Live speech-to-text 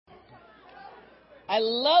I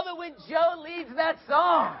love it when Joe leads that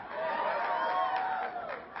song.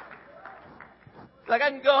 It's like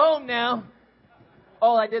I can go home now.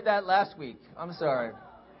 Oh, I did that last week. I'm sorry.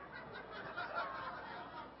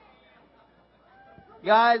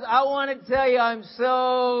 Guys, I want to tell you I'm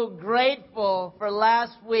so grateful for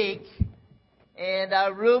last week and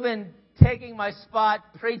Reuben taking my spot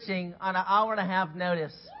preaching on an hour and a half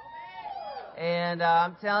notice. And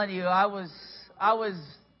I'm telling you, I was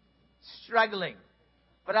struggling.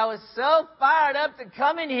 But I was so fired up to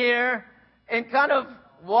come in here and kind of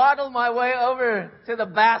waddle my way over to the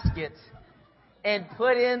basket and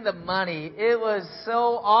put in the money. It was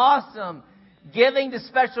so awesome giving to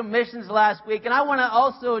special missions last week. And I want to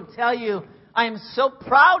also tell you, I am so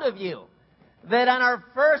proud of you that on our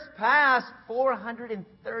first pass,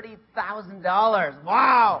 $430,000.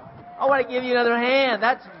 Wow. I want to give you another hand.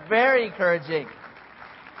 That's very encouraging.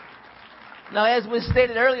 Now, as was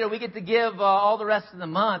stated earlier, we get to give all the rest of the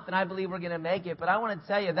month, and I believe we're going to make it. But I want to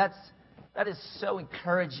tell you, that is so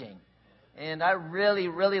encouraging. And I really,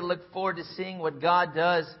 really look forward to seeing what God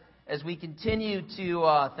does as we continue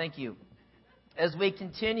to, thank you, as we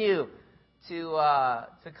continue to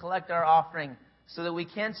collect our offering so that we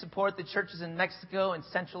can support the churches in Mexico and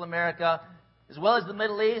Central America, as well as the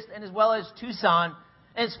Middle East, and as well as Tucson.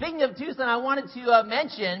 And speaking of Tucson, I wanted to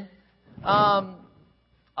mention,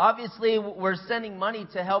 obviously we're sending money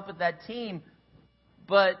to help with that team,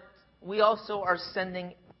 but we also are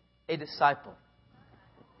sending a disciple.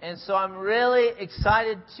 And so I'm really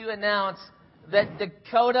excited to announce that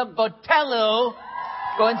Dakota Botello,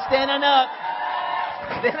 go and stand on up.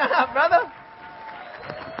 Stand on up, brother.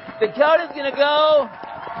 Dakota's going to go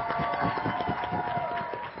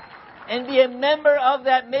and be a member of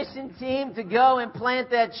that mission team to go and plant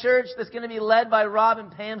that church that's going to be led by Rob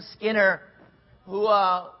and Pam Skinner, who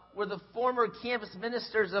were the former campus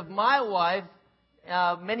ministers of my wife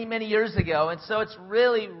many, many years ago. And so it's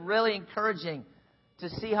really, really encouraging to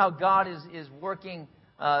see how God is working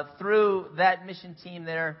through that mission team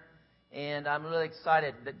there. And I'm really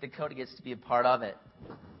excited that Dakota gets to be a part of it.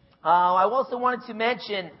 I also wanted to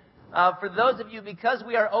mention, for those of you, because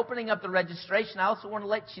we are opening up the registration, I also want to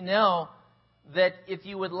let you know that if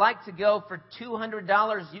you would like to go for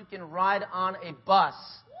 $200, you can ride on a bus.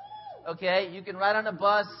 Okay? You can ride on a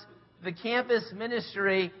bus. The campus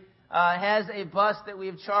ministry has a bus that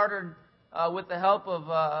we've chartered with the help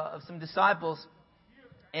of some disciples.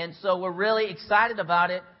 And so we're really excited about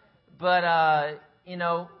it. But,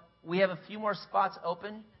 we have a few more spots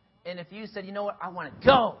open. And if you said, you know what, I want to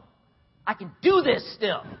go. I can do this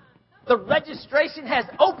still. The registration has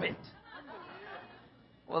opened.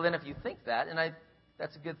 Well, then if you think that, and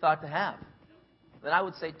that's a good thought to have, then I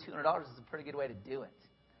would say $200 is a pretty good way to do it.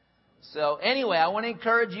 So anyway, I want to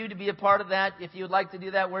encourage you to be a part of that. If you would like to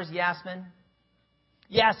do that, where's Yasmin?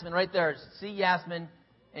 Yasmin, right there. See Yasmin,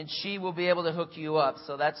 and she will be able to hook you up.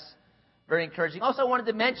 So that's very encouraging. Also, I wanted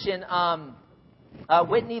to mention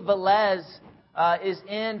Whitney Velez is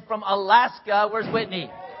in from Alaska. Where's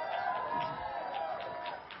Whitney?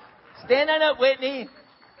 Stand on up, Whitney.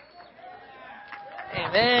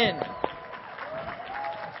 Amen.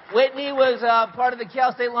 Whitney was part of the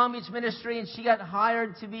Cal State Long Beach ministry, and she got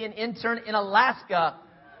hired to be an intern in Alaska.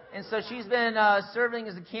 And so she's been serving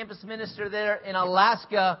as a campus minister there in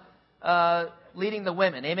Alaska, leading the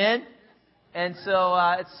women. Amen? And so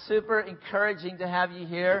it's super encouraging to have you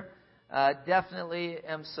here. Definitely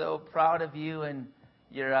am so proud of you and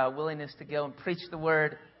your willingness to go and preach the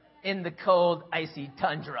word in the cold, icy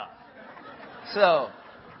tundra. So,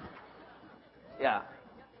 yeah.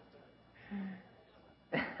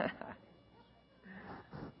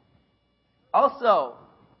 Also,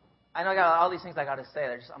 I know I got all these things I got to say.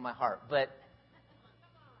 They're just on my heart. But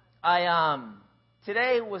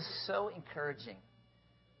today was so encouraging.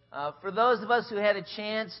 For those of us who had a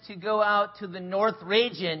chance to go out to the North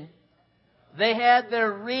region, they had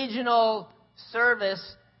their regional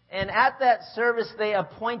service. And at that service, they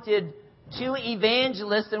appointed 2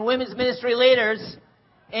 evangelists and women's ministry leaders.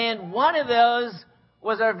 And one of those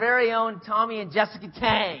was our very own Tommy and Jessica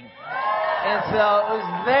Kang. And so it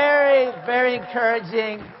was very, very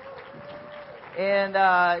encouraging. And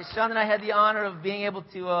Sean and I had the honor of being able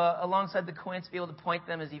to, alongside the Quints, be able to appoint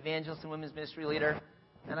them as evangelists and women's ministry leader.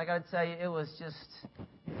 And I got to tell you, it was just a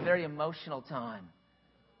very emotional time.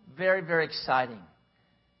 Very, very exciting.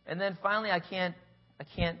 And then finally, I can't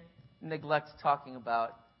neglect talking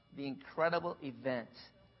about the incredible event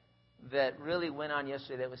that really went on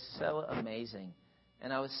yesterday that was so amazing.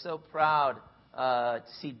 And I was so proud to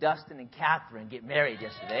see Dustin and Catherine get married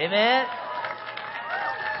yesterday. Amen?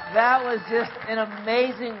 That was just an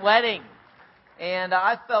amazing wedding. And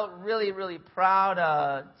I felt really, really proud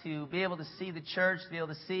to be able to see the church, to be able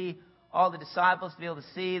to see all the disciples, to be able to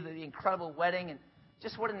see the incredible wedding, and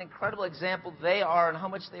just what an incredible example they are and how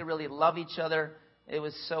much they really love each other. It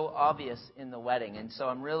was so obvious in the wedding. And so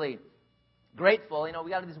I'm really grateful. You know, we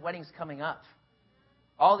got these weddings coming up.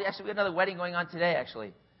 Actually, we got another wedding going on today,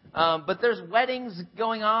 actually. But there's weddings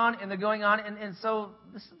going on, and they're going on, and so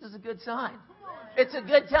this is a good sign. It's a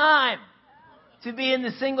good time to be in the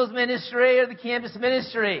singles ministry or the campus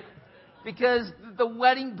ministry because the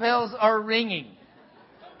wedding bells are ringing.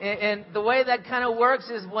 And the way that kind of works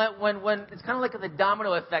is when it's kind of like the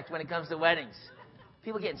domino effect when it comes to weddings.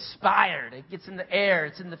 People get inspired. It gets in the air.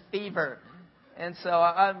 It's in the fever. And so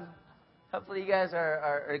hopefully you guys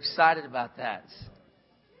are excited about that.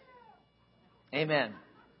 Amen.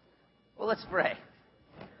 Well, let's pray.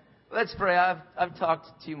 Let's pray. I've talked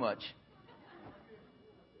too much.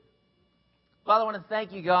 Father, I want to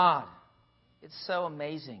thank you, God. It's so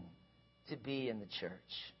amazing to be in the church.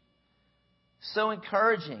 So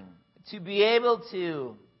encouraging to be able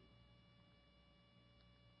to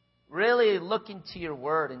really look into your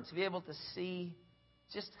word and to be able to see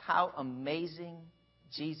just how amazing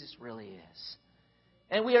Jesus really is.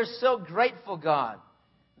 And we are so grateful, God,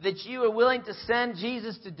 that you are willing to send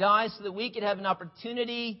Jesus to die so that we could have an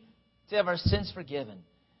opportunity to have our sins forgiven.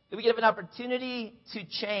 That we could have an opportunity to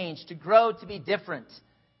change, to grow, to be different.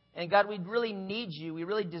 And God, we really need you. We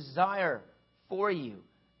really desire for you,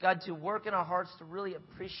 God, to work in our hearts to really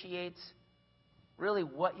appreciate really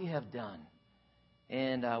what you have done.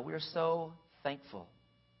 And we're so thankful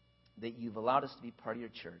that you've allowed us to be part of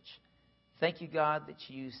your church. Thank you, God, that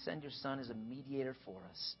you send your Son as a mediator for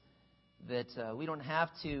us. That we don't have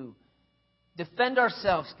to defend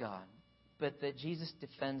ourselves, God, but that Jesus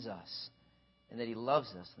defends us. And that he loves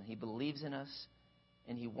us, and he believes in us,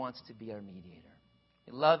 and he wants to be our mediator.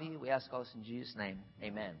 We love you. We ask all this in Jesus' name.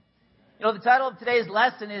 Amen. You know, the title of today's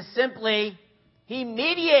lesson is simply, He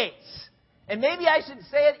Mediates. And maybe I should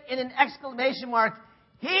say it in an exclamation mark.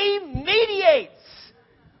 He mediates.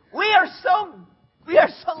 We are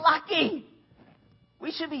so lucky.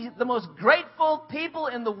 We should be the most grateful people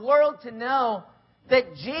in the world to know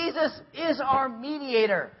that Jesus is our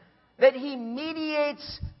mediator. That he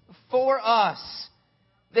mediates for us,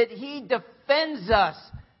 that he defends us,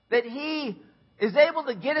 that he is able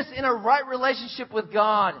to get us in a right relationship with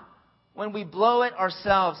God when we blow it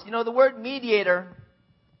ourselves. You know, the word mediator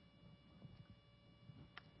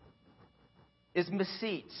is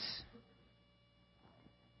mesetes.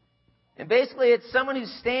 And basically it's someone who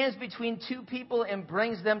stands between two people and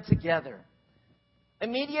brings them together. A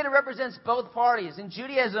mediator represents both parties. In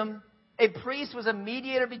Judaism, a priest was a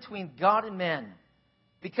mediator between God and men.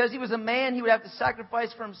 Because he was a man, he would have to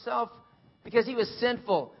sacrifice for himself because he was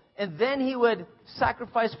sinful. And then he would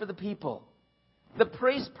sacrifice for the people. The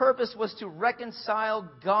priest's purpose was to reconcile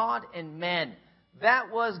God and men.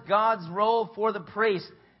 That was God's role for the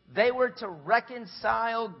priest. They were to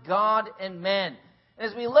reconcile God and men.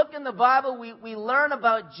 As we look in the Bible, we learn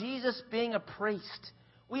about Jesus being a priest.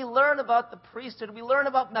 We learn about the priesthood. We learn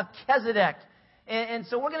about Melchizedek. And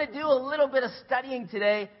so we're going to do a little bit of studying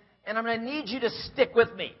today. And I'm going to need you to stick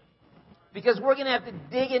with me because we're going to have to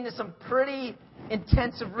dig into some pretty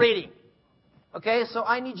intensive reading. Okay, so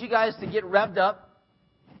I need you guys to get revved up.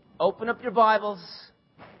 Open up your Bibles.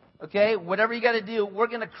 Okay, whatever you got to do, we're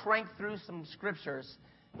going to crank through some scriptures.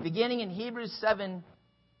 Beginning in Hebrews 7,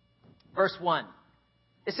 verse 1.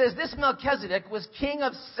 It says, This Melchizedek was king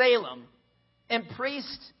of Salem and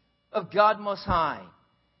priest of God Most High.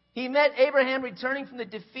 He met Abraham returning from the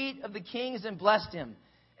defeat of the kings and blessed him.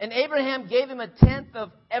 And Abraham gave him a tenth of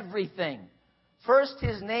everything. First,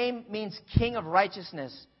 his name means king of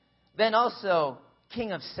righteousness. Then also,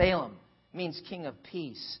 king of Salem means king of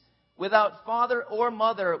peace. Without father or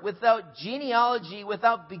mother, without genealogy,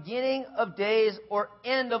 without beginning of days or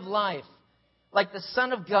end of life. Like the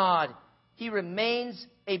Son of God, he remains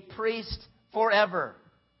a priest forever.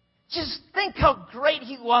 Just think how great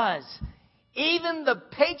he was. Even the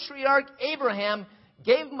patriarch Abraham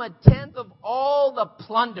gave him a tenth of all the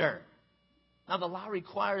plunder. Now the law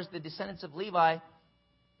requires the descendants of Levi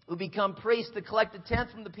who become priests to collect a tenth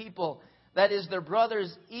from the people. That is their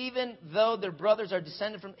brothers, even though their brothers are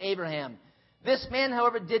descended from Abraham. This man,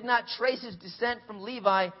 however, did not trace his descent from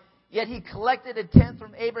Levi, yet he collected a tenth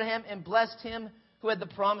from Abraham and blessed him who had the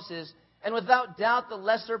promises. And without doubt, the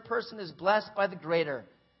lesser person is blessed by the greater.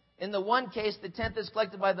 In the one case, the tenth is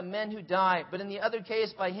collected by the men who die, but in the other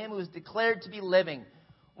case, by him who is declared to be living.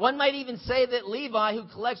 One might even say that Levi, who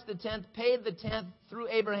collects the tenth, paid the tenth through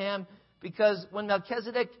Abraham, because when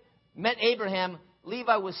Melchizedek met Abraham,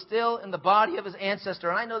 Levi was still in the body of his ancestor.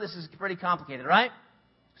 And I know this is pretty complicated, right?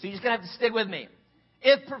 So you're just going to have to stick with me.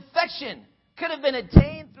 If perfection could have been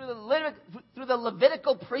attained through the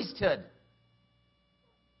Levitical priesthood,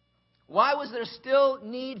 why was there still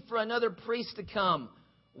need for another priest to come?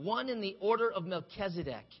 One in the order of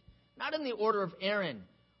Melchizedek, not in the order of Aaron.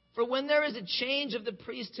 For when there is a change of the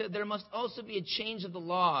priesthood, there must also be a change of the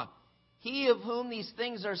law. He of whom these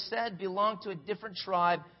things are said belonged to a different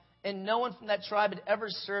tribe, and no one from that tribe had ever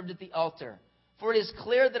served at the altar. For it is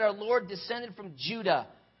clear that our Lord descended from Judah,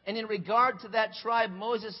 and in regard to that tribe,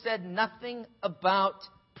 Moses said nothing about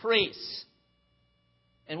priests.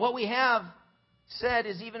 And what we have said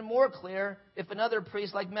is even more clear if another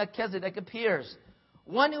priest like Melchizedek appears.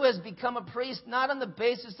 One who has become a priest not on the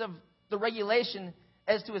basis of the regulation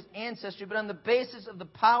as to his ancestry, but on the basis of the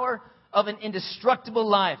power of an indestructible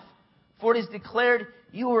life. For it is declared,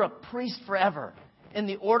 you are a priest forever in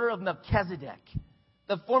the order of Melchizedek.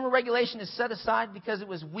 The former regulation is set aside because it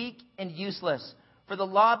was weak and useless. For the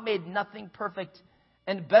law made nothing perfect,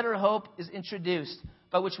 and better hope is introduced,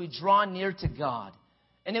 by which we draw near to God.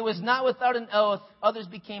 And it was not without an oath. Others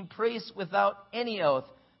became priests without any oath.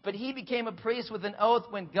 But he became a priest with an oath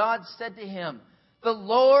when God said to him, the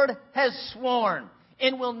Lord has sworn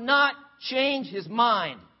and will not change his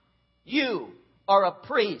mind. You are a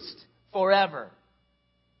priest forever.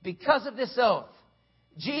 Because of this oath,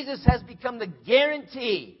 Jesus has become the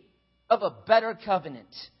guarantee of a better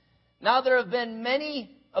covenant. Now there have been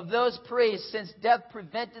many of those priests since death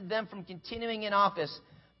prevented them from continuing in office.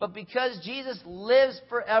 But because Jesus lives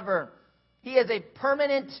forever, he has a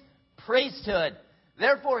permanent priesthood.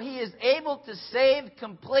 Therefore, he is able to save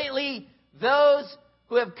completely those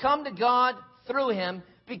who have come to God through him,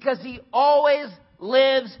 because he always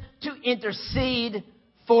lives to intercede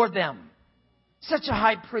for them. Such a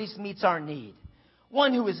high priest meets our need.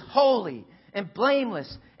 One who is holy and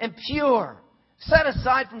blameless and pure, set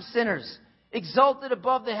aside from sinners, exalted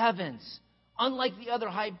above the heavens. Unlike the other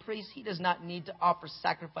high priests, he does not need to offer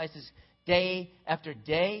sacrifices day after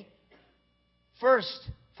day. First,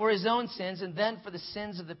 for his own sins, and then for the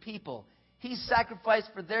sins of the people. He sacrificed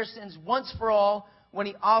for their sins once for all when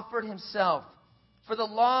he offered himself. For the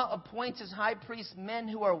law appoints as high priests men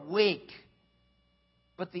who are weak.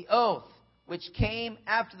 But the oath, which came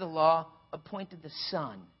after the law, appointed the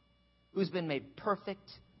Son, who's been made perfect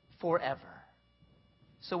forever.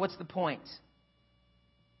 So what's the point?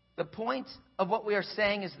 The point of what we are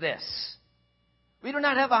saying is this. We do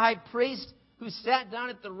not have a high priest who sat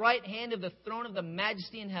down at the right hand of the throne of the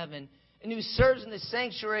majesty in heaven, and who serves in the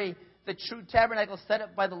sanctuary, the true tabernacle set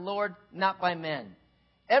up by the Lord, not by men.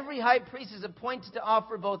 Every high priest is appointed to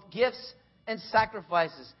offer both gifts and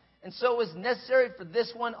sacrifices. And so it was necessary for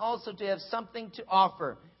this one also to have something to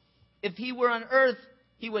offer. If he were on earth,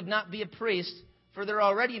 he would not be a priest, for there are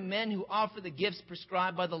already men who offer the gifts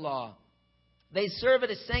prescribed by the law. They serve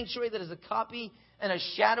at a sanctuary that is a copy and a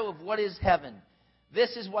shadow of what is heaven.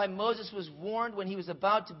 This is why Moses was warned when he was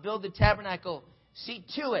about to build the tabernacle. See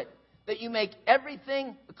to it that you make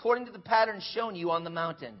everything according to the pattern shown you on the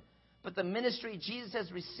mountain. But the ministry Jesus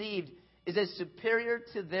has received is as superior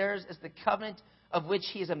to theirs as the covenant of which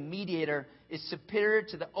he is a mediator is superior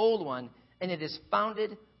to the old one, and it is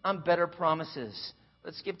founded on better promises.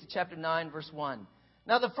 Let's skip to chapter 9, verse 1.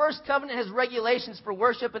 Now the first covenant has regulations for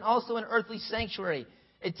worship and also an earthly sanctuary.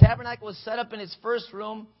 A tabernacle was set up in its first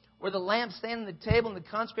room, where the lampstand and the table and the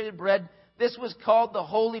consecrated bread. This was called the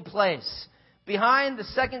holy place. Behind the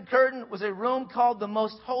second curtain was a room called the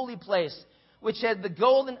most holy place, which had the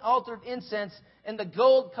golden altar of incense and the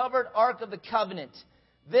gold-covered ark of the covenant.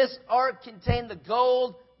 This ark contained the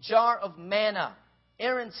gold jar of manna,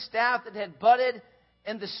 Aaron's staff that had budded,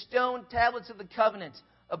 and the stone tablets of the covenant.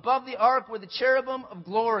 Above the ark were the cherubim of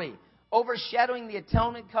glory, overshadowing the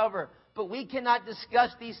atonement cover. But we cannot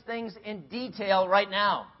discuss these things in detail right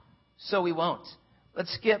now, so we won't.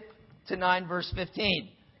 Let's skip to 9, verse 15.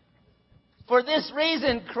 For this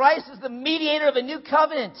reason, Christ is the mediator of a new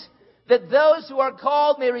covenant, that those who are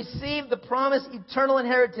called may receive the promised eternal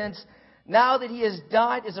inheritance, now that he has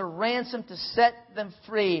died as a ransom to set them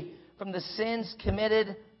free from the sins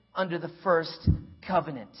committed under the first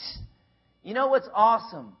covenant. You know what's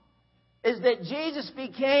awesome is that Jesus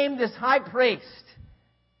became this high priest,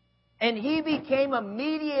 and he became a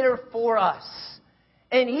mediator for us.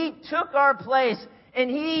 And he took our place, and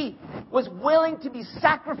he was willing to be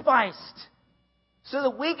sacrificed so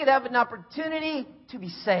that we could have an opportunity to be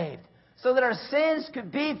saved, so that our sins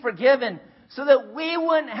could be forgiven, so that we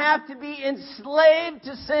wouldn't have to be enslaved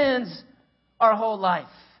to sins our whole life.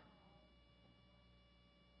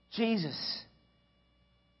 Jesus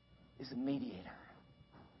is a mediator.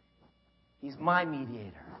 He's my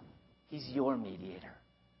mediator. He's your mediator.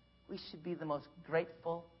 We should be the most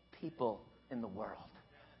grateful people in the world.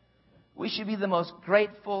 We should be the most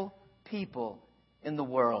grateful people in the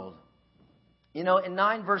world. You know, in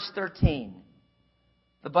 9 verse 13,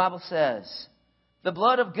 the Bible says, the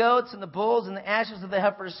blood of goats and the bulls and the ashes of the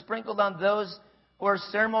heifers sprinkled on those who are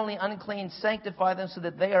ceremonially unclean sanctify them so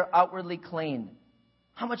that they are outwardly clean.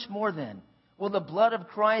 How much more then will the blood of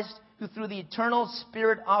Christ, who through the eternal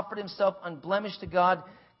Spirit offered himself unblemished to God,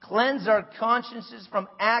 cleanse our consciences from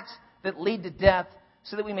acts that lead to death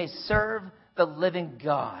so that we may serve the living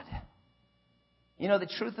God? You know, the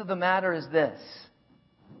truth of the matter is this.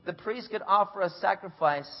 The priest could offer a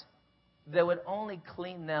sacrifice that would only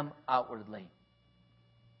clean them outwardly.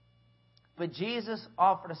 But Jesus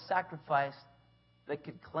offered a sacrifice that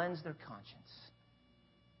could cleanse their conscience.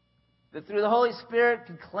 That through the Holy Spirit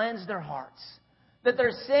could cleanse their hearts. That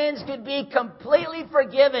their sins could be completely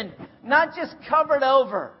forgiven, not just covered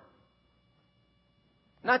over.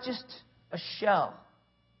 Not just a shell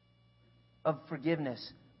of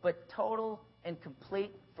forgiveness, but total and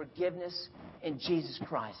complete forgiveness in Jesus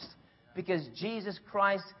Christ. Because Jesus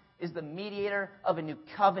Christ is the mediator of a new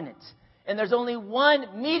covenant. And there's only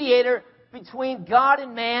one mediator between God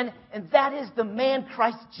and man, and that is the man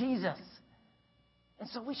Christ Jesus. And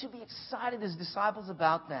so we should be excited as disciples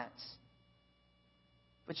about that.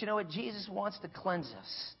 But you know what? Jesus wants to cleanse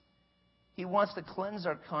us. He wants to cleanse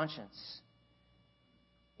our conscience.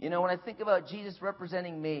 You know, when I think about Jesus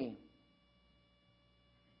representing me,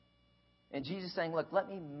 and Jesus saying, look, let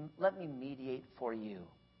me mediate for you.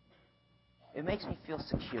 It makes me feel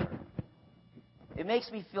secure. It makes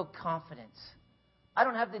me feel confident. I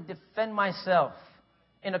don't have to defend myself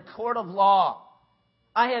in a court of law.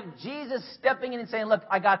 I have Jesus stepping in and saying, look,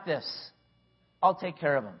 I got this. I'll take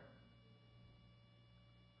care of him.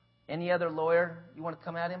 Any other lawyer, you want to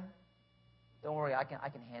come at him? Don't worry, I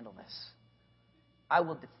can handle this. I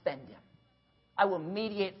will defend him. I will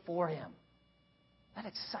mediate for him. That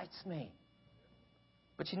excites me.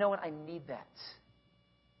 But you know what? I need that.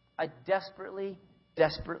 I desperately,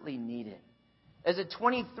 desperately need it. As a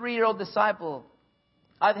 23-year-old disciple,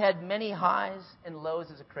 I've had many highs and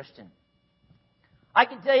lows as a Christian. I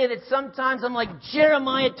can tell you that sometimes I'm like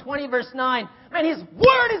Jeremiah 20 verse 9. Man, his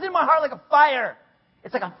word is in my heart like a fire.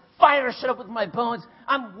 It's like a fire shut up with my bones.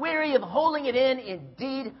 I'm weary of holding it in.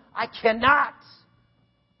 Indeed, I cannot.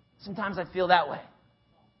 Sometimes I feel that way.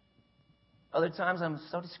 Other times I'm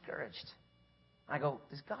so discouraged. I go,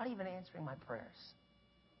 is God even answering my prayers?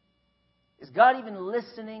 Is God even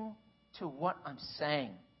listening to what I'm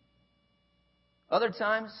saying? Other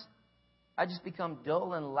times, I just become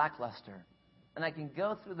dull and lackluster. And I can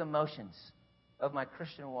go through the motions of my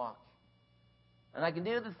Christian walk. And I can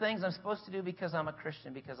do the things I'm supposed to do because I'm a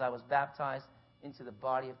Christian, because I was baptized into the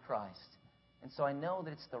body of Christ. And so I know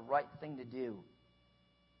that it's the right thing to do.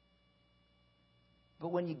 But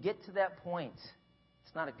when you get to that point,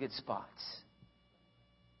 it's not a good spot.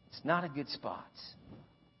 It's not a good spot.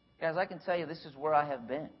 Guys, I can tell you this is where I have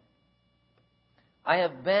been. I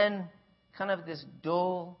have been kind of this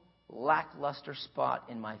dull, lackluster spot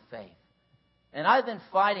in my faith. And I've been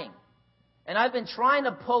fighting. And I've been trying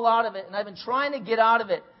to pull out of it. And I've been trying to get out of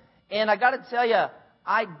it. And I got to tell you,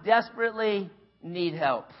 I desperately need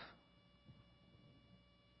help.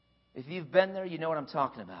 If you've been there, you know what I'm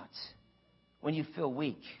talking about. When you feel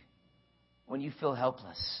weak. When you feel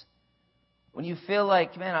helpless. When you feel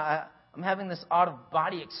like, man, I'm having this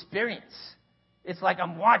out-of-body experience. It's like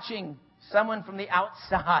I'm watching someone from the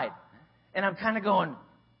outside. And I'm kind of going,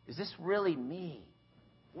 is this really me?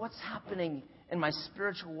 What's happening in my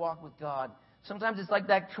spiritual walk with God? Sometimes it's like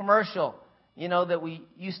that commercial, you know, that we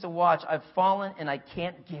used to watch. I've fallen and I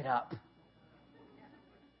can't get up.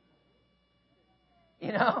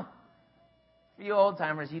 You know? For you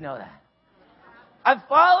old-timers, you know that. I've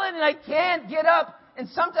fallen and I can't get up. And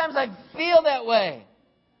sometimes I feel that way.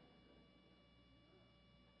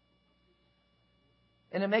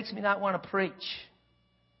 And it makes me not want to preach.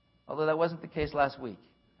 Although that wasn't the case last week.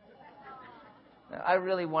 I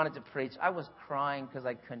really wanted to preach. I was crying because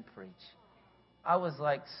I couldn't preach. I was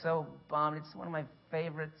like so bummed. It's one of my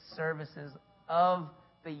favorite services of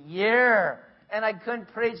the year. And I couldn't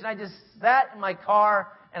preach. And I just sat in my car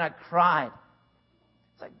and I cried.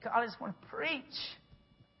 It's like, God, I just want to preach.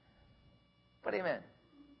 But amen.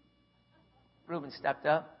 Reuben stepped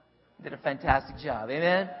up, did a fantastic job.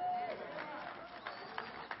 Amen.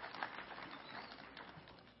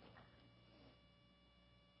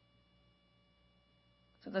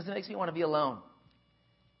 Sometimes it makes me want to be alone.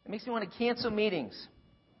 It makes me want to cancel meetings.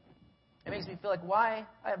 It makes me feel like, why?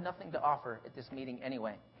 I have nothing to offer at this meeting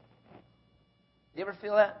anyway. Do you ever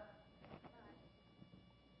feel that?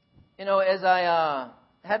 As I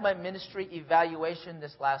had my ministry evaluation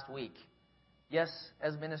this last week. Yes,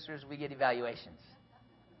 as ministers, we get evaluations.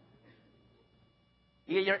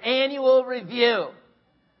 You get your annual review.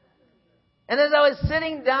 And as I was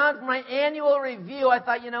sitting down for my annual review, I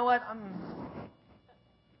thought, you know what?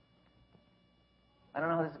 I don't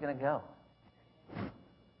know how this is going to go.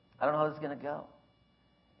 I don't know how this is going to go.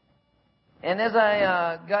 And as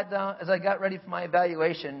I got ready for my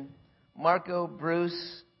evaluation, Marco,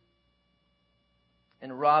 Bruce,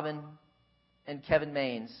 and Robin, and Kevin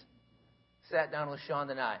Maines sat down with Sean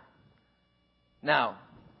and I. Now,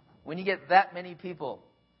 when you get that many people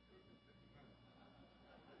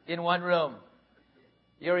in one room,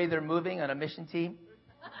 you're either moving on a mission team,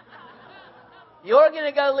 you're going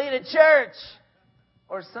to go lead a church,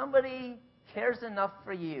 or somebody cares enough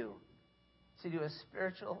for you to do a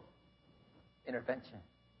spiritual intervention.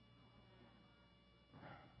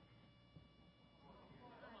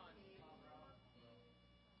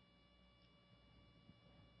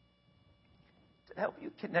 To help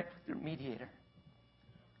you connect with your mediator.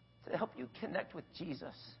 To help you connect with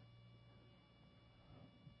Jesus.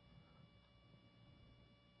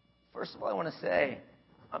 First of all, I want to say,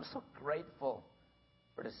 I'm so grateful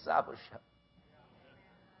for discipleship.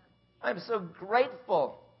 I'm so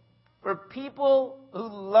grateful for people who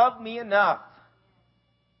love me enough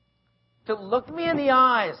to look me in the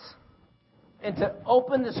eyes and to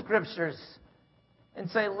open the scriptures and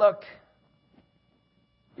say, look,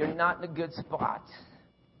 you're not in a good spot.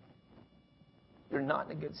 You're not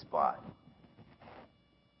in a good spot.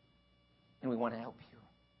 And we want to help you.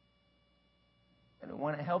 And we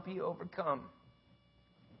want to help you overcome.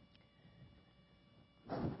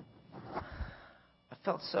 I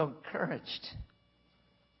felt so encouraged.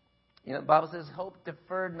 The Bible says, hope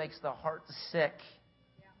deferred makes the heart sick.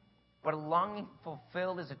 But a longing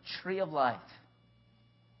fulfilled is a tree of life.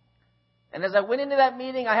 And as I went into that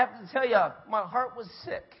meeting, I have to tell you, my heart was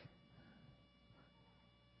sick.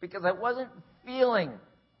 Because I wasn't feeling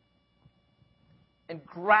and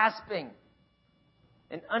grasping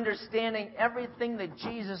and understanding everything that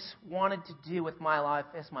Jesus wanted to do with my life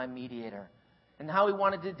as my mediator. And how he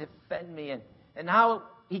wanted to defend me and how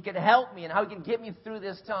he could help me and how he could get me through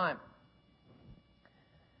this time.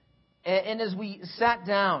 And as we sat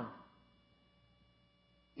down,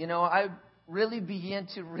 I really began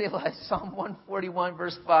to realize Psalm 141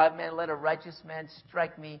 verse 5, man, let a righteous man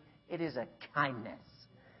strike me. It is a kindness.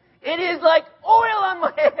 It is like oil on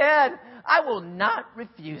my head. I will not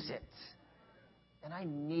refuse it. And I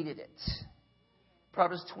needed it.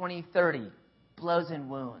 Proverbs 20:30, blows and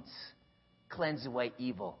wounds cleanse away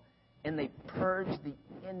evil, and they purge the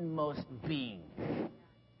inmost being. It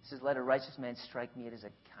says, let a righteous man strike me. It is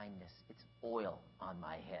a kindness. It's oil on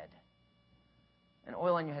my head. And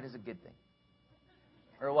oil on your head is a good thing.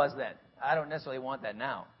 Or was that? I don't necessarily want that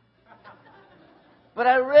now. But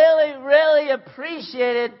I really, really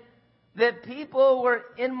appreciated that people were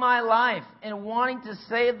in my life and wanting to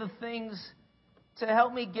say the things to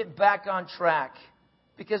help me get back on track.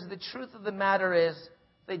 Because the truth of the matter is,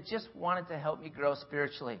 they just wanted to help me grow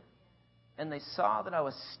spiritually. And they saw that I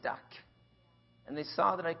was stuck. And they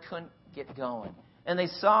saw that I couldn't get going. And they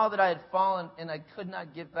saw that I had fallen and I could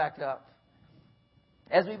not get back up.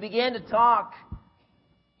 As we began to talk,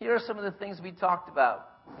 here are some of the things we talked about.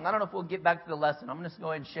 And I don't know if we'll get back to the lesson. I'm just going to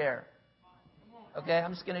go ahead and share. Okay,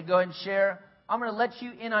 I'm just going to go ahead and share. I'm going to let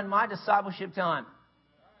you in on my discipleship time.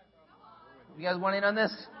 You guys want in on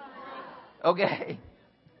this? Okay.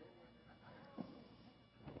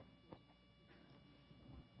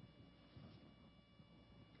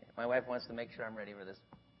 My wife wants to make sure I'm ready for this.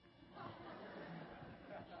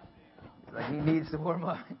 Like he needs to warm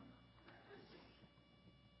up.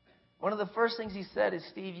 One of the first things he said is,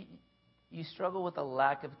 Steve, you struggle with a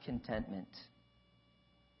lack of contentment.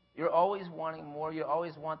 You're always wanting more. You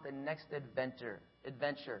always want the next adventure.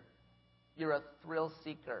 You're a thrill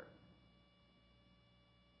seeker.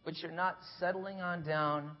 But you're not settling on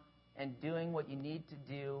down and doing what you need to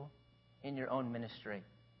do in your own ministry.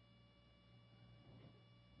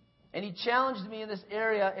 And he challenged me in this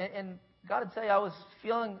area, and got to tell you, I was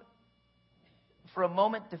feeling for a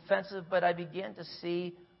moment defensive, but I began to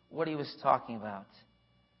see what he was talking about.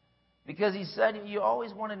 Because he said, you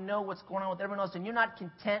always want to know what's going on with everyone else, and you're not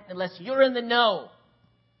content unless you're in the know.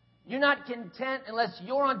 You're not content unless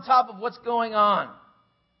you're on top of what's going on.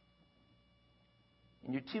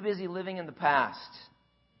 And you're too busy living in the past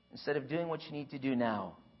instead of doing what you need to do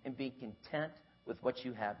now and being content with what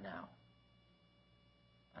you have now.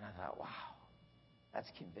 And I thought, wow, that's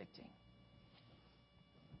convicting.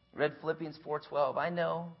 Read Philippians 4:12. I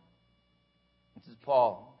know, this is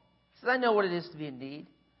Paul. He says, I know what it is to be in need.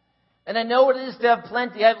 And I know what it is to have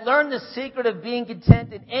plenty. I've learned the secret of being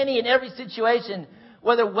content in any and every situation,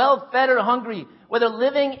 whether well-fed or hungry, whether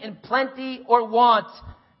living in plenty or want.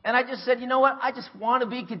 And I just said, you know what? I just want to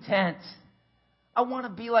be content. I want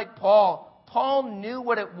to be like Paul. Paul knew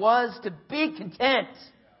what it was to be content.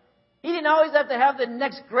 He didn't always have to have the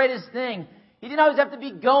next greatest thing. He didn't always have to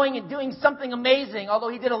be going and doing something amazing, although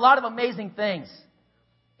he did a lot of amazing things.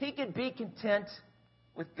 He could be content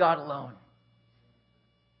with God alone.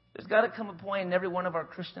 There's got to come a point in every one of our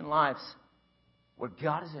Christian lives where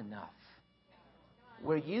God is enough.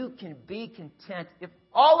 Where you can be content. If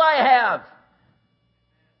all I have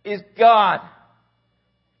is God,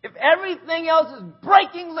 if everything else is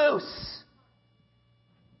breaking loose,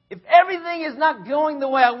 if everything is not going the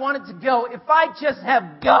way I want it to go, if I just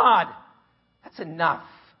have God, that's enough.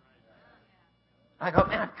 I go,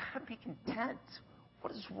 man, I've got to be content.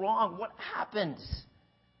 What is wrong? What happened?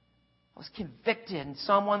 I was convicted in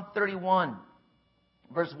Psalm 131,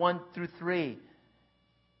 verse 1 through 3. It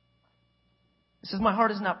says, my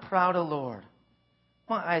heart is not proud, O Lord.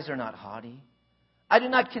 My eyes are not haughty. I do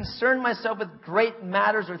not concern myself with great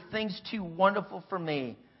matters or things too wonderful for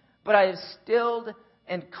me, but I have stilled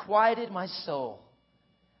and quieted my soul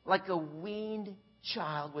like a weaned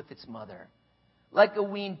child with its mother. Like a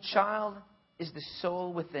weaned child is the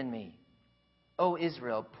soul within me. O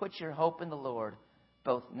Israel, put your hope in the Lord,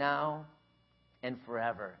 both now and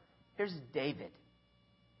forever. Here's David,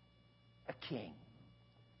 a king.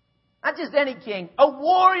 Not just any king, a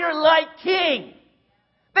warrior-like king.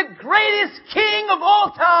 The greatest king of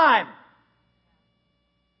all time.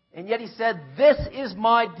 And yet he said, this is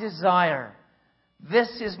my desire. This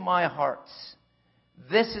is my heart.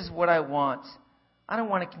 This is what I want. I don't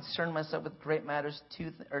want to concern myself with great matters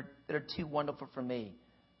that are too wonderful for me.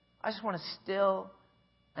 I just want to still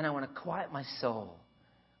and I want to quiet my soul.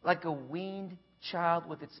 Like a weaned child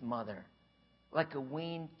with its mother. Like a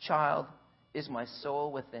weaned child is my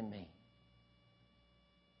soul within me.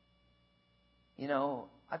 You know,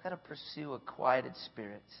 I've got to pursue a quieted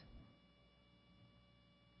spirit.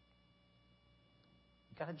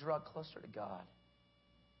 I've got to draw closer to God.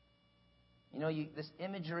 You know, this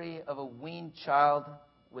imagery of a weaned child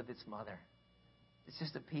with its mother. It's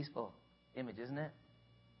just a peaceful image, isn't it?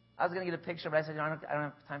 I was going to get a picture, but I said, I don't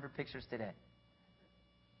have time for pictures today.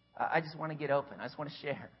 I just want to get open. I just want to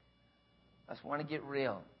share. I just want to get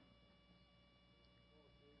real.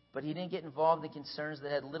 But he didn't get involved in concerns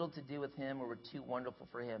that had little to do with him or were too wonderful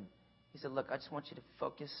for him. He said, look, I just want you to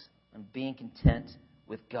focus on being content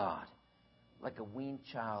with God, like a weaned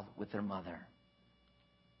child with their mother.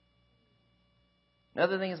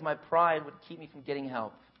 Another thing is my pride would keep me from getting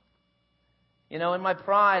help. You know, in my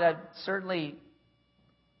pride, I've certainly,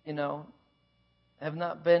 have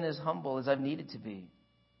not been as humble as I've needed to be.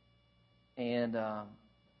 And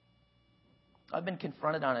I've been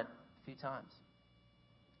confronted on it a few times.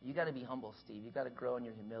 You got to be humble, Steve. You got to grow in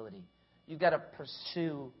your humility. You've got to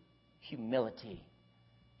pursue humility.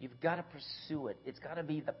 You've got to pursue it. It's got to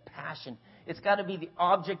be the passion. It's got to be the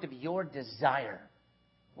object of your desire.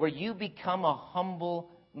 Where you become a humble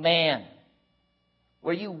man.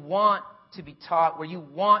 Where you want to be taught. Where you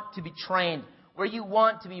want to be trained. Where you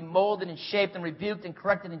want to be molded and shaped and rebuked and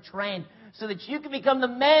corrected and trained. So that you can become the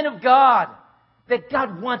man of God that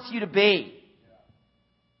God wants you to be.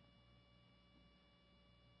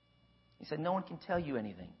 He said, no one can tell you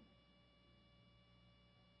anything.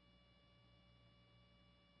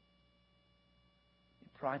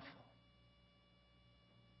 You're prideful.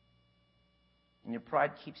 And your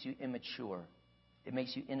pride keeps you immature. It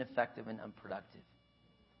makes you ineffective and unproductive.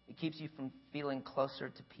 It keeps you from feeling closer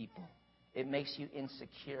to people. It makes you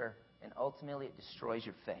insecure. And ultimately, it destroys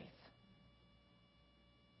your faith.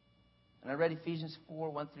 And I read Ephesians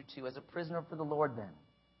 4, 1 through 2. As a prisoner for the Lord, then,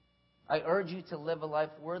 I urge you to live a life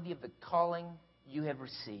worthy of the calling you have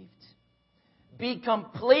received. Be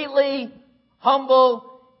completely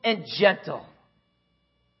humble and gentle.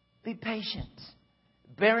 Be patient,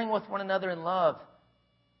 bearing with one another in love.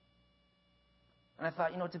 And I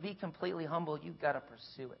thought, to be completely humble, you've got to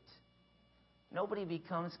pursue it. Nobody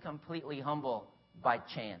becomes completely humble by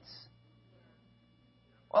chance.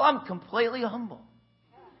 Well, I'm completely humble.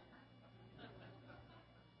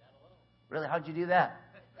 Really? How'd you do that?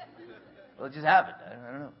 Well, it just happened.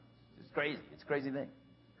 I don't know. It's crazy. It's a crazy thing.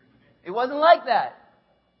 It wasn't like that.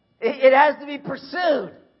 It has to be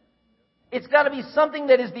pursued. It's got to be something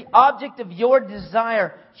that is the object of your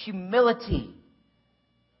desire. Humility.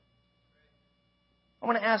 I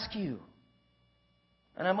want to ask you,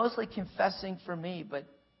 and I'm mostly confessing for me, but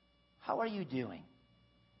how are you doing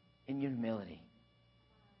in your humility?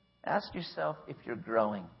 Ask yourself if you're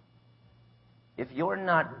growing. if you're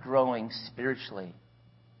not growing spiritually,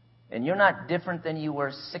 and you're not different than you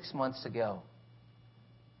were 6 months ago,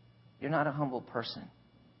 you're not a humble person.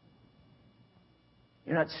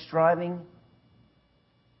 You're not striving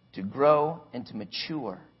to grow and to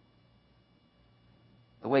mature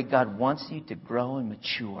the way God wants you to grow and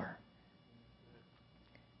mature.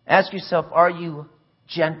 Ask yourself, are you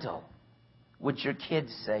gentle? Would your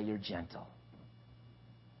kids say you're gentle?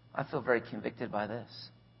 I feel very convicted by this.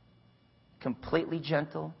 Completely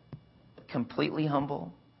gentle, completely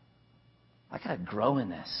humble. I got to grow in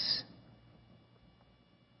this.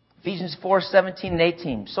 Ephesians 4:17 and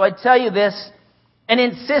 18. So I tell you this, and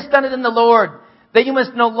insist on it in the Lord, that you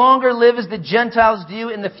must no longer live as the Gentiles do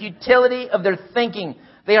in the futility of their thinking.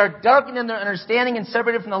 They are darkened in their understanding and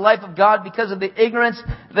separated from the life of God because of the ignorance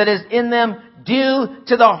that is in them due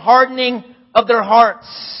to the hardening of their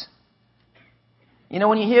hearts. You know,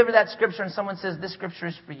 when you hear that scripture and someone says, this scripture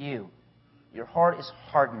is for you, your heart is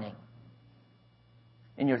hardening.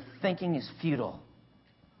 And your thinking is futile.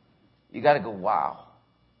 You got to go, wow.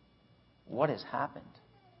 What has happened?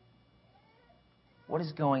 What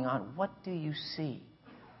is going on? What do you see?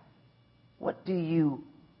 What are you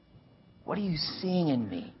seeing in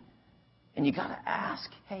me? And you got to ask,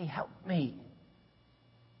 hey, help me.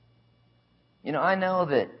 You know, I know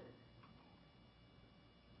that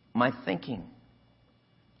my thinking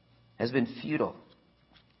has been futile.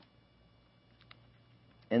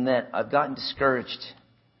 And that I've gotten discouraged.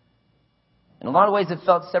 In a lot of ways, it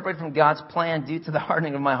felt separated from God's plan due to the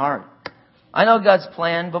hardening of my heart. I know God's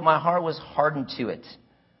plan, but my heart was hardened to it.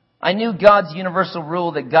 I knew God's universal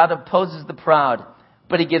rule that God opposes the proud,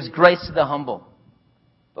 but He gives grace to the humble.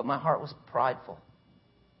 But my heart was prideful.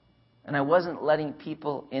 And I wasn't letting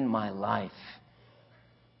people in my life.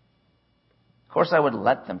 Of course, I would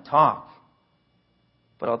let them talk.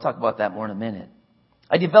 But I'll talk about that more in a minute.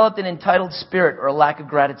 I developed an entitled spirit or a lack of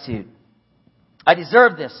gratitude. I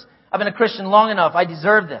deserve this. I've been a Christian long enough. I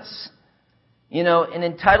deserve this. You know, an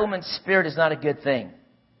entitlement spirit is not a good thing.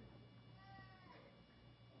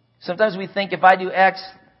 Sometimes we think if I do X,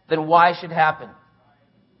 then Y should happen.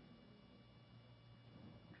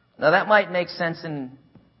 Now that might make sense in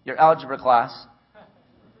your algebra class.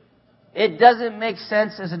 It doesn't make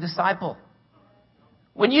sense as a disciple.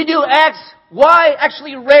 When you do X, Y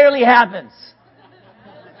actually rarely happens.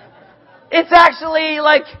 It's actually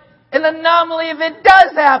like an anomaly if it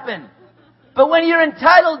does happen. But when you're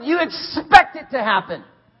entitled, you expect it to happen.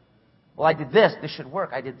 Well, I did this. This should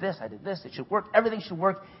work. I did this. It should work. Everything should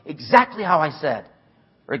work exactly how I said.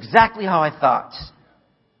 Or exactly how I thought.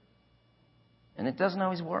 And it doesn't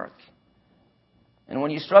always work. And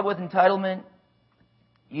when you struggle with entitlement,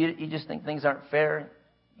 you just think things aren't fair.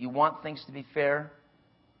 You want things to be fair.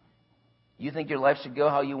 You think your life should go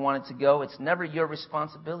how you want it to go. It's never your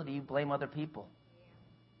responsibility. You blame other people.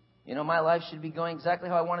 You know, my life should be going exactly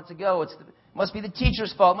how I want it to go. It must be the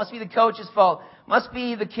teacher's fault. It must be the coach's fault. It must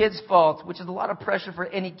be the kid's fault, which is a lot of pressure for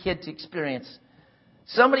any kid to experience.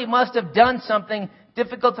 Somebody must have done something.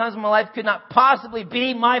 Difficult times in my life could not possibly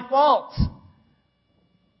be my fault.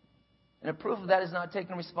 And a proof of that is not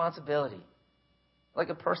taking responsibility. Like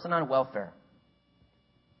a person on welfare.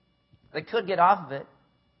 They could get off of it,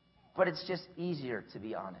 but it's just easier to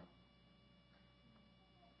be on it.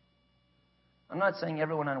 I'm not saying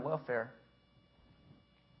everyone on welfare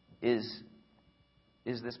is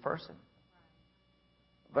this person.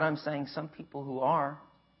 But I'm saying some people who are,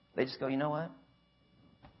 they just go, you know what?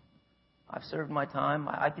 I've served my time.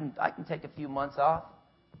 I can take a few months off.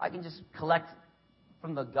 I can just collect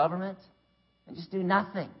from the government and just do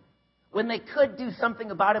nothing. When they could do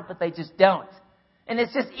something about it, but they just don't. And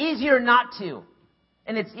it's just easier not to.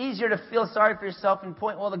 And it's easier to feel sorry for yourself and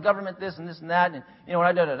point, well, the government this and this and that, and you know,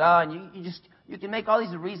 and you can make all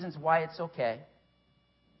these reasons why it's okay.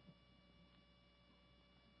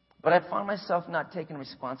 But I found myself not taking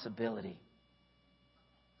responsibility.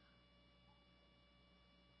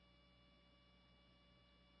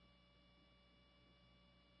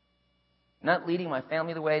 Not leading my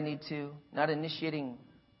family the way I need to, not initiating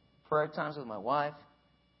prayer times with my wife,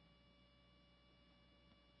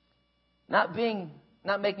 not making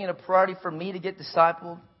it a priority for me to get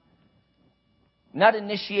discipled, not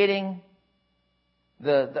initiating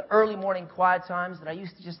the early morning quiet times that I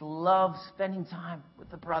used to just love spending time with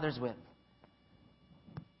the brothers with.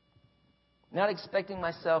 Not expecting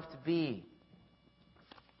myself to be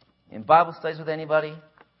in Bible studies with anybody,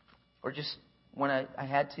 or just when I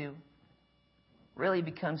had to. Really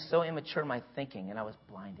become so immature in my thinking, and I was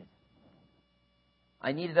blinded.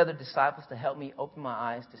 I needed other disciples to help me open my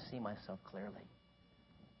eyes to see myself clearly.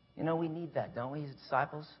 You know, we need that, don't we, as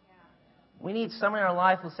disciples? Yeah. We need someone in our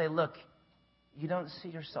life who will say, look, you don't see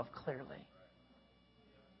yourself clearly.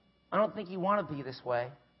 I don't think you want to be this way.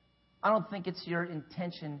 I don't think it's your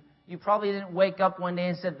intention. You probably didn't wake up one day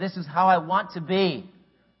and said, this is how I want to be.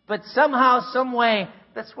 But somehow, some way,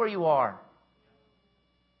 that's where you are.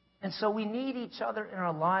 And so we need each other in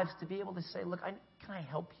our lives to be able to say, look, can I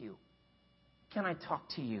help you? Can I talk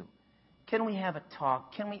to you? Can we have a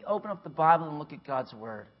talk? Can we open up the Bible and look at God's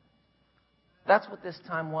Word? That's what this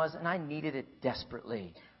time was, and I needed it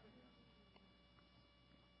desperately.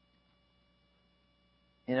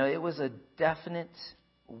 You know, it was a definite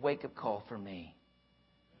wake-up call for me.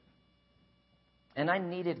 And I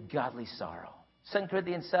needed godly sorrow. 2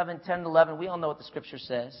 Corinthians 7, 10, 11, we all know what the Scripture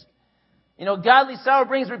says. You know, godly sorrow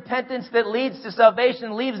brings repentance that leads to salvation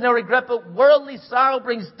and leaves no regret, but worldly sorrow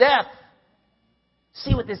brings death.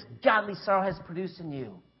 See what this godly sorrow has produced in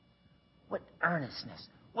you. What earnestness,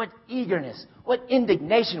 what eagerness, what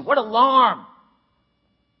indignation, what alarm,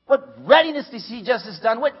 what readiness to see justice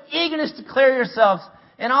done, what eagerness to clear yourselves,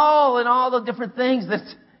 and all the different things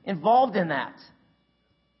that's involved in that.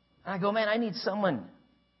 And I go, man, I need someone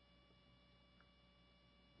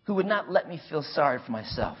who would not let me feel sorry for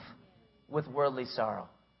myself with worldly sorrow.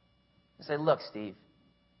 I say, look, Steve,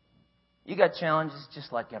 you got challenges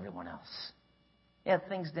just like everyone else. Yeah,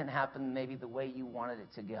 things didn't happen maybe the way you wanted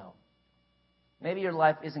it to go. Maybe your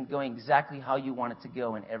life isn't going exactly how you want it to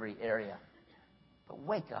go in every area. But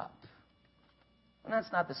wake up. And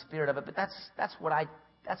that's not the spirit of it, but that's what I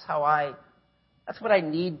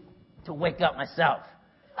need to wake up myself.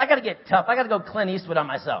 I got to get tough. I got to go Clint Eastwood on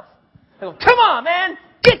myself. I go, come on, man,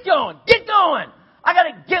 get going, get going. I got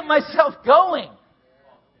to get myself going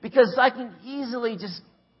because I can easily just.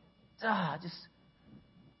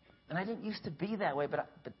 And I didn't used to be that way, but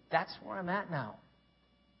that's where I'm at now.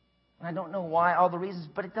 And I don't know why, all the reasons,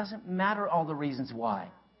 but it doesn't matter all the reasons why.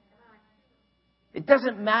 It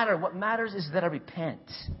doesn't matter. What matters is that I repent.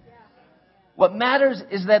 What matters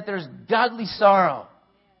is that there's godly sorrow.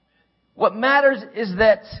 What matters is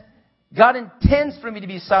that God intends for me to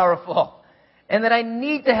be sorrowful. And that I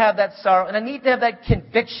need to have that sorrow. And I need to have that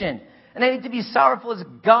conviction. And I need to be sorrowful as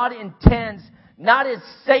God intends, not as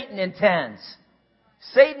Satan intends.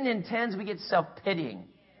 Satan intends we get self-pitying.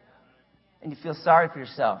 And you feel sorry for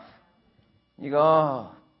yourself. You go,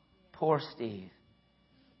 oh, poor Steve.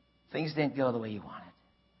 Things didn't go the way you wanted.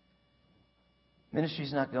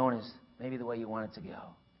 Ministry's not going as maybe the way you want it to go.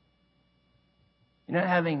 You're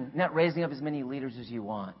not raising up as many leaders as you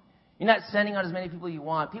want. You're not sending out as many people you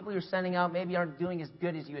want. People you're sending out maybe aren't doing as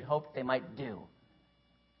good as you had hoped they might do.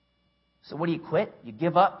 So what do you quit? You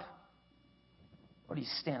give up? Or do you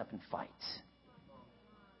stand up and fight?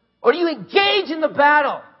 Or do you engage in the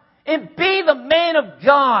battle and be the man of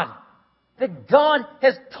God that God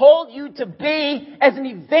has told you to be as an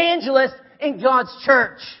evangelist in God's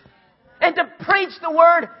church? And to preach the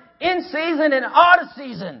word in season and out of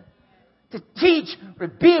season. To teach,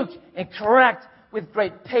 rebuke, and correct with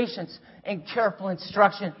great patience and careful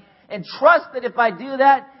instruction. And trust that if I do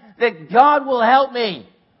that God will help me.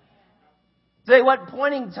 Today, what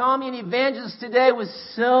pointing Tommy and evangelist today was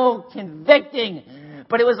so convicting.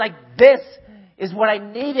 But it was like, this is what I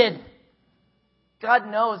needed. God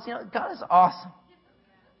knows. God is awesome.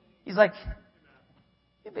 He's like,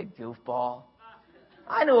 you big goofball.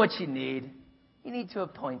 I know what you need. You need to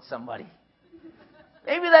appoint somebody.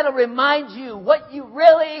 Maybe that'll remind you what you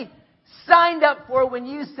really signed up for when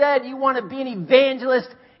you said you want to be an evangelist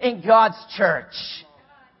in God's church.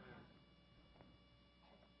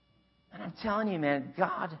 And I'm telling you, man,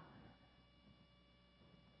 God,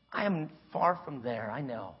 I am far from there, I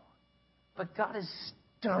know. But God is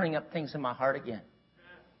stirring up things in my heart again.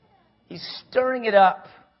 He's stirring it up.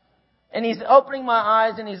 And He's opening my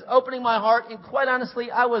eyes and He's opening my heart. And quite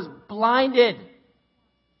honestly, I was blinded.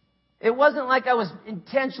 It wasn't like I was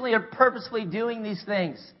intentionally or purposely doing these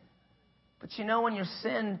things. But when your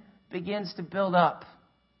sin begins to build up,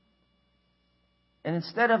 and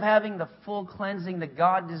instead of having the full cleansing that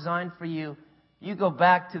God designed for you, you go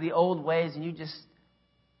back to the old ways and you just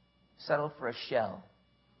settle for a shell.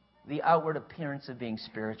 The outward appearance of being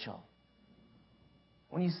spiritual.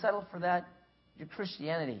 When you settle for that, your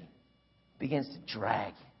Christianity begins to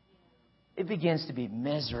drag. It begins to be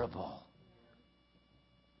miserable.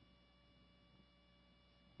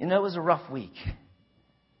 It was a rough week.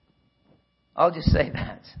 I'll just say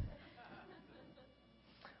that.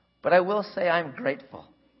 But I will say I'm grateful.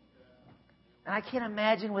 And I can't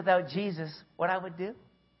imagine without Jesus what I would do.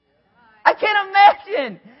 I can't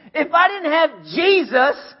imagine if I didn't have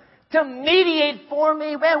Jesus to mediate for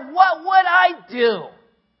me. Man, what would I do?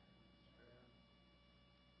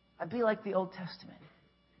 I'd be like the Old Testament.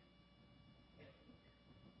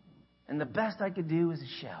 And the best I could do is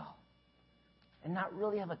a shell. And not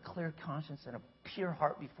really have a clear conscience and a pure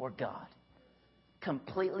heart before God.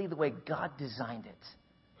 Completely the way God designed it.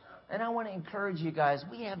 And I want to encourage you guys,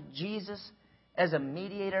 we have Jesus as a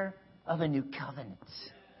mediator of a new covenant.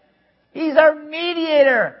 He's our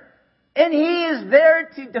mediator. And He is there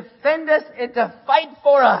to defend us and to fight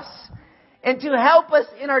for us. And to help us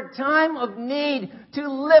in our time of need.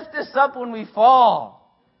 To lift us up when we fall.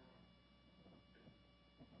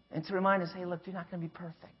 And to remind us, hey, look, you're not going to be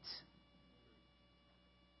perfect.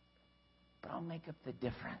 But I'll make up the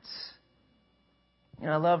difference. You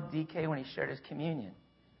know, I love DK when he shared his communion.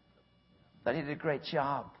 Thought he did a great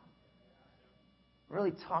job.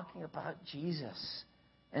 Really talking about Jesus.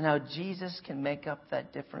 And how Jesus can make up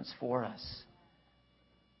that difference for us.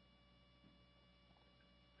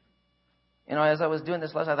 You know, as I was doing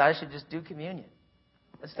this lesson, I thought I should just do communion.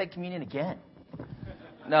 Let's take communion again.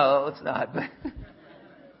 No, let's not.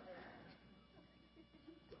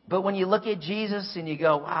 But when you look at Jesus and you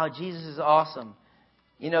go, wow, Jesus is awesome.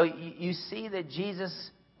 You know, you see that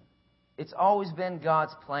Jesus, it's always been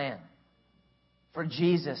God's plan for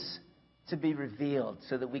Jesus to be revealed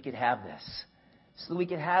so that we could have this. So that we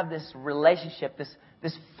could have this relationship,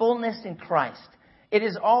 this fullness in Christ. It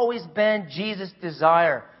has always been Jesus'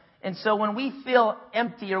 desire. And so when we feel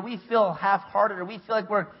empty or we feel half-hearted or we feel like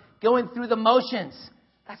we're going through the motions,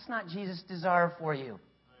 that's not Jesus' desire for you.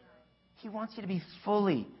 He wants you to be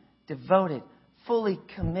fully devoted, fully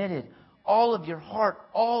committed, all of your heart,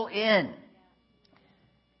 all in.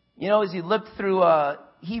 You know, as you look through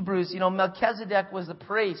Hebrews, you know, Melchizedek was the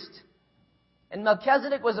priest. And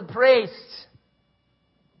Melchizedek was a priest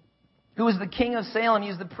who was the king of Salem. He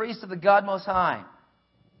was the priest of the God Most High.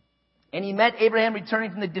 And he met Abraham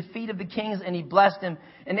returning from the defeat of the kings, and he blessed him.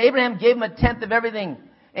 And Abraham gave him a tenth of everything.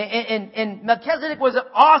 And Melchizedek was an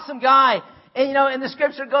awesome guy. And, you know, and the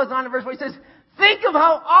scripture goes on in verse 4, he says, think of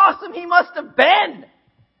how awesome he must have been.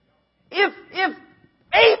 If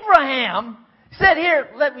Abraham said, here,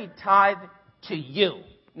 let me tithe to you,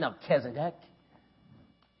 Melchizedek,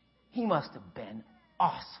 he must have been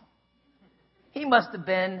awesome. He must have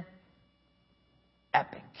been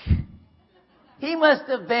epic. He must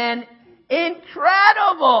have been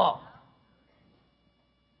incredible.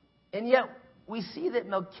 And yet, we see that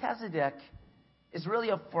Melchizedek is really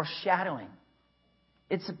a foreshadowing.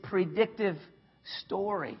 It's a predictive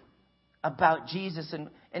story about Jesus.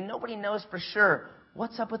 And nobody knows for sure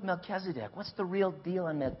what's up with Melchizedek. What's the real deal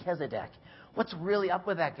on Melchizedek? What's really up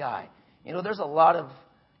with that guy? You know, there's a lot of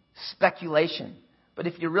speculation. But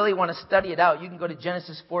if you really want to study it out, you can go to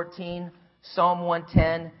Genesis 14, Psalm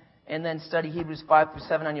 110, and then study Hebrews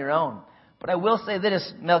 5-7 on your own. But I will say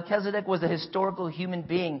this, Melchizedek was a historical human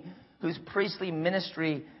being whose priestly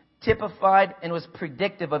ministry typified and was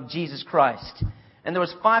predictive of Jesus Christ. And there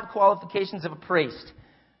was 5 qualifications of a priest.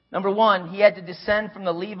 Number 1, he had to descend from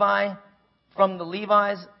the Levites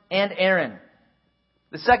and Aaron.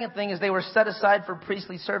 The second thing is they were set aside for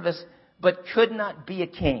priestly service, but could not be a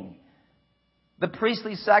king. The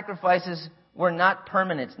priestly sacrifices were not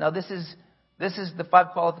permanent. Now this is the 5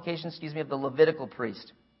 qualifications, of the Levitical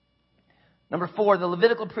priest. Number 4, the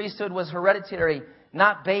Levitical priesthood was hereditary,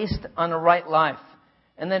 not based on a right life.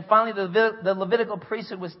 And then finally, the Levitical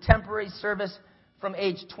priesthood was temporary service from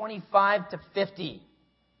age 25 to 50.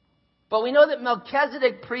 But we know that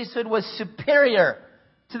Melchizedek priesthood was superior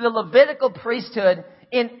to the Levitical priesthood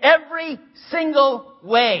in every single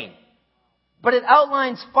way. But it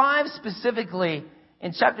outlines 5 specifically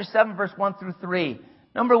in chapter 7, verse 1-3.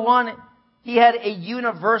 Number 1, he had a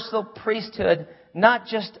universal priesthood, not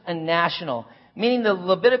just a national. Meaning the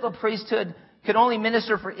Levitical priesthood could only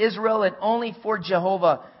minister for Israel and only for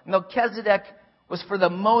Jehovah. Melchizedek was for the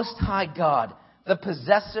Most High God, the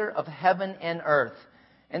possessor of heaven and earth.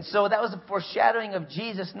 And so that was a foreshadowing of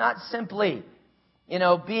Jesus, not simply,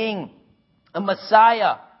 being a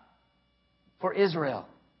Messiah for Israel,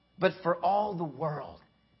 but for all the world.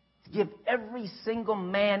 To give every single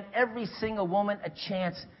man, every single woman a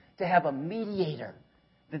chance to have a mediator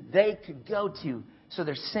that they could go to so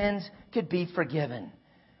their sins could be forgiven.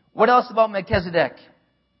 What else about Melchizedek?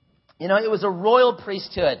 It was a royal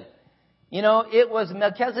priesthood.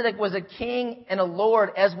 Melchizedek was a king and a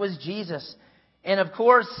lord, as was Jesus. And of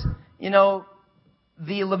course,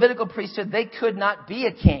 the Levitical priesthood, they could not be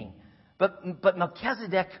a king. But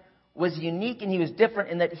Melchizedek was unique and he was different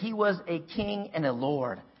in that he was a king and a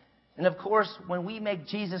lord. And of course, when we make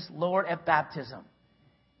Jesus Lord at baptism,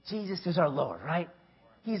 Jesus is our Lord, right?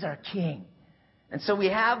 He's our King. And so we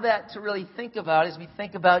have that to really think about as we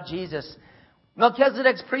think about Jesus.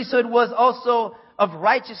 Melchizedek's priesthood was also of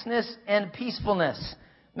righteousness and peacefulness.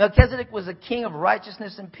 Melchizedek was a king of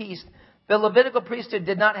righteousness and peace. The Levitical priesthood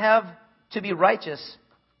did not have to be righteous.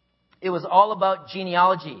 It was all about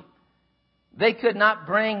genealogy. They could not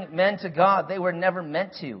bring men to God. They were never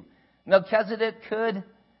meant to. Melchizedek could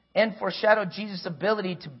and foreshadowed Jesus'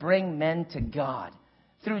 ability to bring men to God.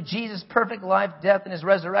 Through Jesus' perfect life, death, and his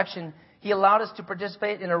resurrection, he allowed us to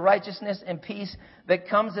participate in a righteousness and peace that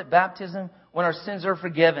comes at baptism when our sins are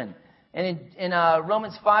forgiven. And in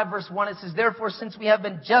Romans 5, verse 1, it says, "Therefore, since we have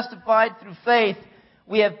been justified through faith,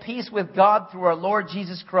 we have peace with God through our Lord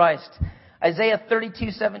Jesus Christ." Isaiah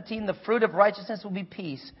 32:17, "The fruit of righteousness will be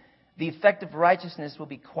peace. The effect of righteousness will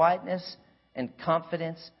be quietness and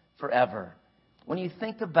confidence forever." When you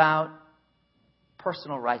think about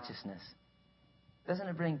personal righteousness, doesn't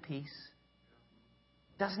it bring peace?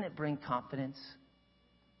 Doesn't it bring confidence?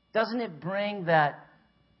 Doesn't it bring the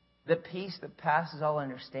peace that passes all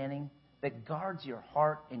understanding, that guards your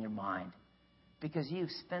heart and your mind? Because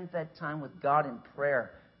you've spent that time with God in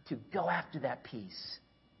prayer to go after that peace.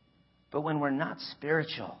 But when we're not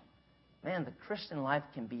spiritual, man, the Christian life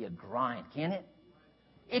can be a grind, can't it?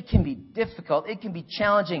 It can be difficult. It can be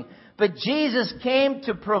challenging. But Jesus came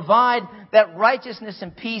to provide that righteousness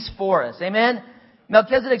and peace for us. Amen?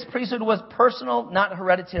 Melchizedek's priesthood was personal, not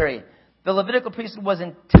hereditary. The Levitical priesthood was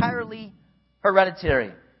entirely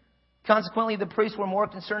hereditary. Consequently, the priests were more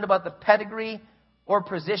concerned about the pedigree or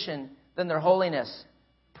position than their holiness.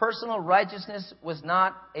 Personal righteousness was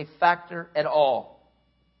not a factor at all.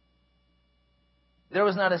 There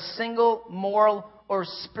was not a single moral or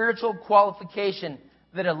spiritual qualification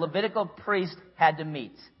that a Levitical priest had to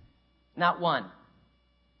meet. Not one.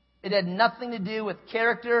 It had nothing to do with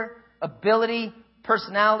character, ability,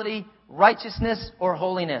 personality, righteousness, or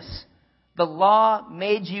holiness. The law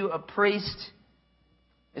made you a priest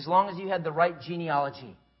as long as you had the right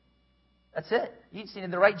genealogy. That's it. You just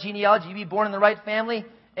needed the right genealogy. You be born in the right family,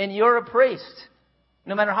 and you're a priest.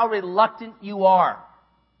 No matter how reluctant you are,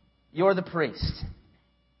 you're the priest.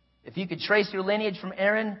 If you could trace your lineage from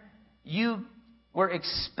Aaron, you were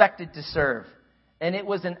expected to serve. And it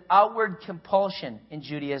was an outward compulsion in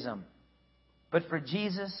Judaism. But for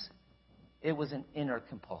Jesus, it was an inner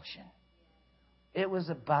compulsion. It was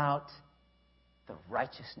about the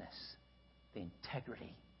righteousness, the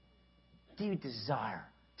integrity. Do you desire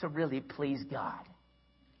to really please God?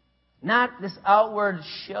 Not this outward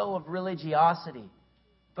show of religiosity,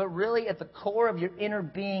 but really at the core of your inner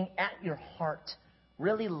being, at your heart,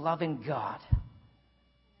 really loving God.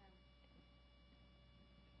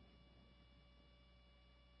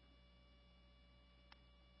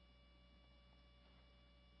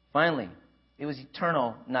 Finally, it was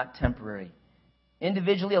eternal, not temporary.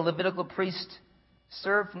 Individually, a Levitical priest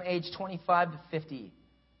served from age 25 to 50.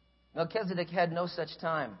 Melchizedek had no such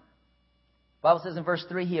time. The Bible says in verse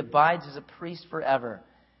 3, he abides as a priest forever.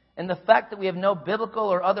 And the fact that we have no biblical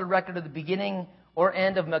or other record of the beginning or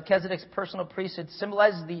end of Melchizedek's personal priesthood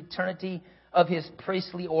symbolizes the eternity of his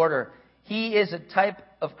priestly order. He is a type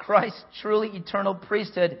of Christ's truly eternal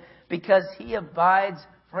priesthood because he abides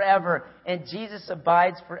forever. And Jesus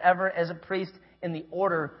abides forever as a priest in the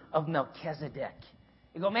order of Melchizedek.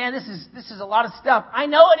 You go, man, this is a lot of stuff. I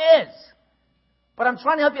know it is. But I'm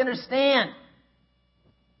trying to help you understand.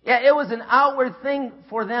 Yeah, it was an outward thing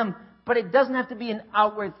for them, but it doesn't have to be an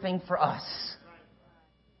outward thing for us.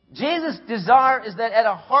 Jesus' desire is that at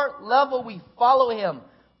a heart level we follow him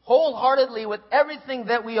wholeheartedly with everything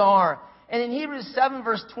that we are. And in Hebrews 7,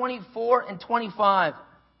 verse 24 and 25,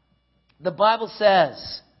 the Bible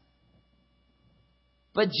says,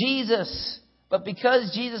 But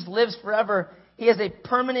because Jesus lives forever, he has a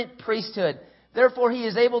permanent priesthood. Therefore, he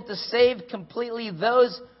is able to save completely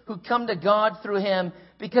those who come to God through him,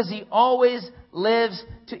 because he always lives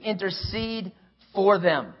to intercede for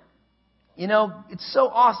them. You know, it's so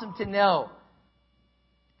awesome to know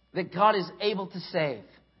that God is able to save.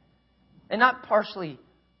 And not partially,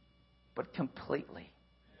 but completely.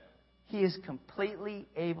 He is completely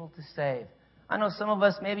able to save. I know some of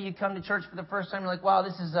us, maybe you come to church for the first time, you're like, wow,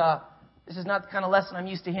 this is not the kind of lesson I'm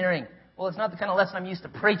used to hearing. Well, it's not the kind of lesson I'm used to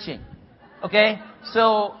preaching. Okay?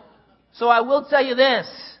 So I will tell you this,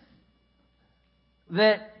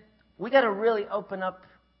 that we got to really open up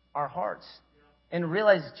our hearts and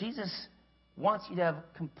realize Jesus wants you to have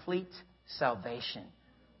complete salvation.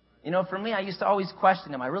 You know, for me, I used to always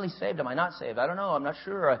question, am I really saved? Am I not saved? I don't know. I'm not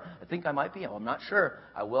sure. I think I might be. I'm not sure.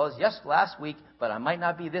 I was, yes, last week, but I might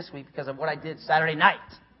not be this week because of what I did Saturday night.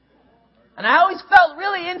 And I always felt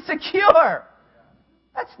really insecure.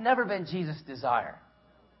 That's never been Jesus' desire.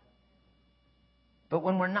 But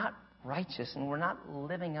when we're not righteous and we're not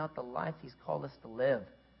living out the life he's called us to live,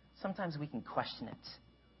 sometimes we can question it.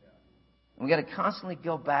 And we got to constantly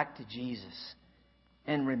go back to Jesus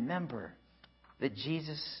and remember that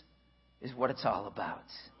Jesus is what it's all about.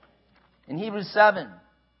 In Hebrews 7,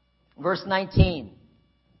 verse 19,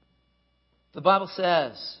 the Bible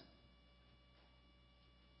says,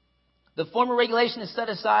 the former regulation is set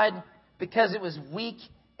aside because it was weak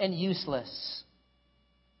and useless.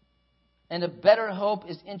 And a better hope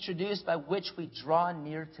is introduced by which we draw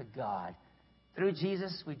near to God. Through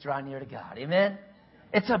Jesus, we draw near to God. Amen?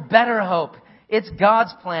 It's a better hope. It's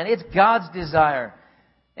God's plan. It's God's desire.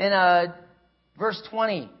 In verse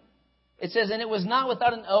 20, it says, and it was not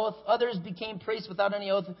without an oath. Others became priests without any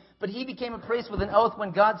oath. But he became a priest with an oath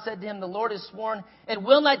when God said to him, the Lord has sworn and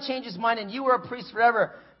will not change his mind, and you are a priest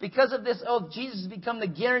forever. Because of this oath, Jesus has become the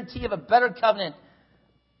guarantee of a better covenant.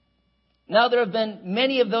 Now there have been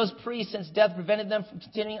many of those priests since death prevented them from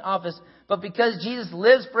continuing office. But because Jesus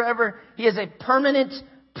lives forever, he has a permanent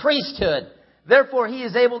priesthood. Therefore, he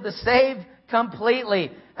is able to save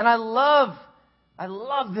completely. And I love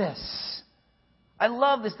this. I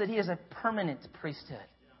love this, that he has a permanent priesthood.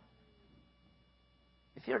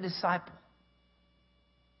 If you're a disciple,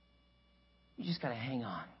 you just got to hang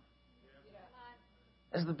on.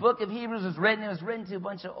 As the book of Hebrews was written, it was written to a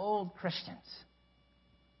bunch of old Christians.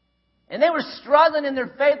 And they were struggling in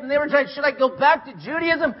their faith, and they were trying, should I go back to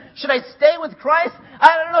Judaism? Should I stay with Christ?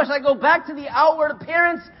 I don't know. Should I go back to the outward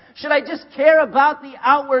appearance? Should I just care about the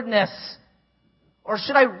outwardness? Or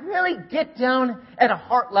should I really get down at a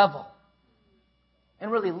heart level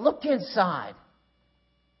and really look inside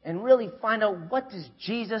and really find out, what does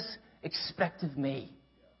Jesus expect of me?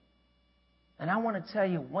 And I want to tell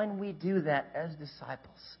you, when we do that as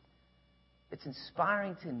disciples, it's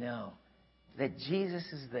inspiring to know that Jesus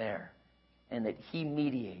is there and that he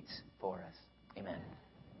mediates for us. Amen.